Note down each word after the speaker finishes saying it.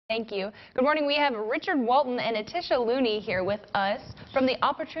Thank you. Good morning. We have Richard Walton and Atisha Looney here with us from the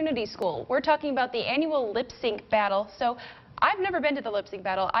Opportunity School. We're talking about the annual lip sync battle. So I've never been to the lip sync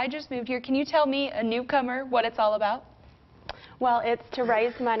battle. I just moved here. Can you tell me, a newcomer, what it's all about? Well, it's to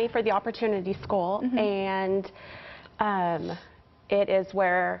raise money for the Opportunity School, and it is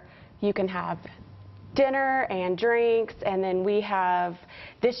where you can have dinner and drinks, and then we have,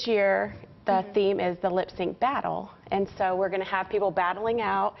 this year, the theme is the lip sync battle, and so we're going to have people battling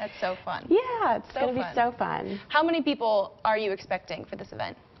out. That's so fun. Yeah, it's going to be so fun. How many people are you expecting for this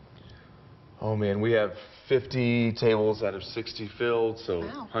event? Oh man, we have 50 tables out of 60 filled, so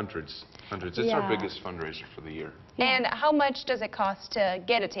Wow. hundreds. It's our biggest fundraiser for the year. And how much does it cost to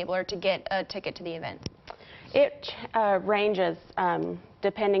get a table or to get a ticket to the event? It ranges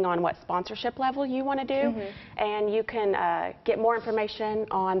depending on what sponsorship level you want to do, and you can get more information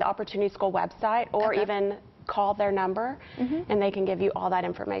on the Opportunity School website, or even call their number, and they can give you all that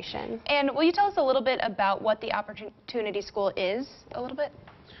information. And will you tell us a little bit about what the Opportunity School is, a little bit?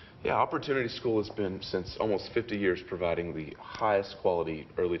 Yeah, Opportunity School has been, since almost 50 years, providing the highest quality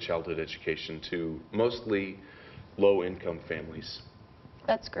early childhood education to mostly low-income families.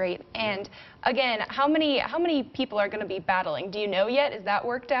 That's great. And again, how many people are going to be battling? Do you know yet? Is that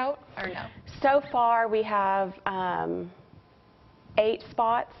worked out or no? So far, we have 8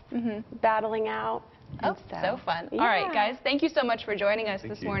 spots battling out. Oh, so fun. Yeah. All right, guys, thank you so much for joining us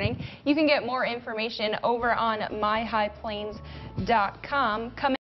this morning. You can get more information over on myhighplains.com.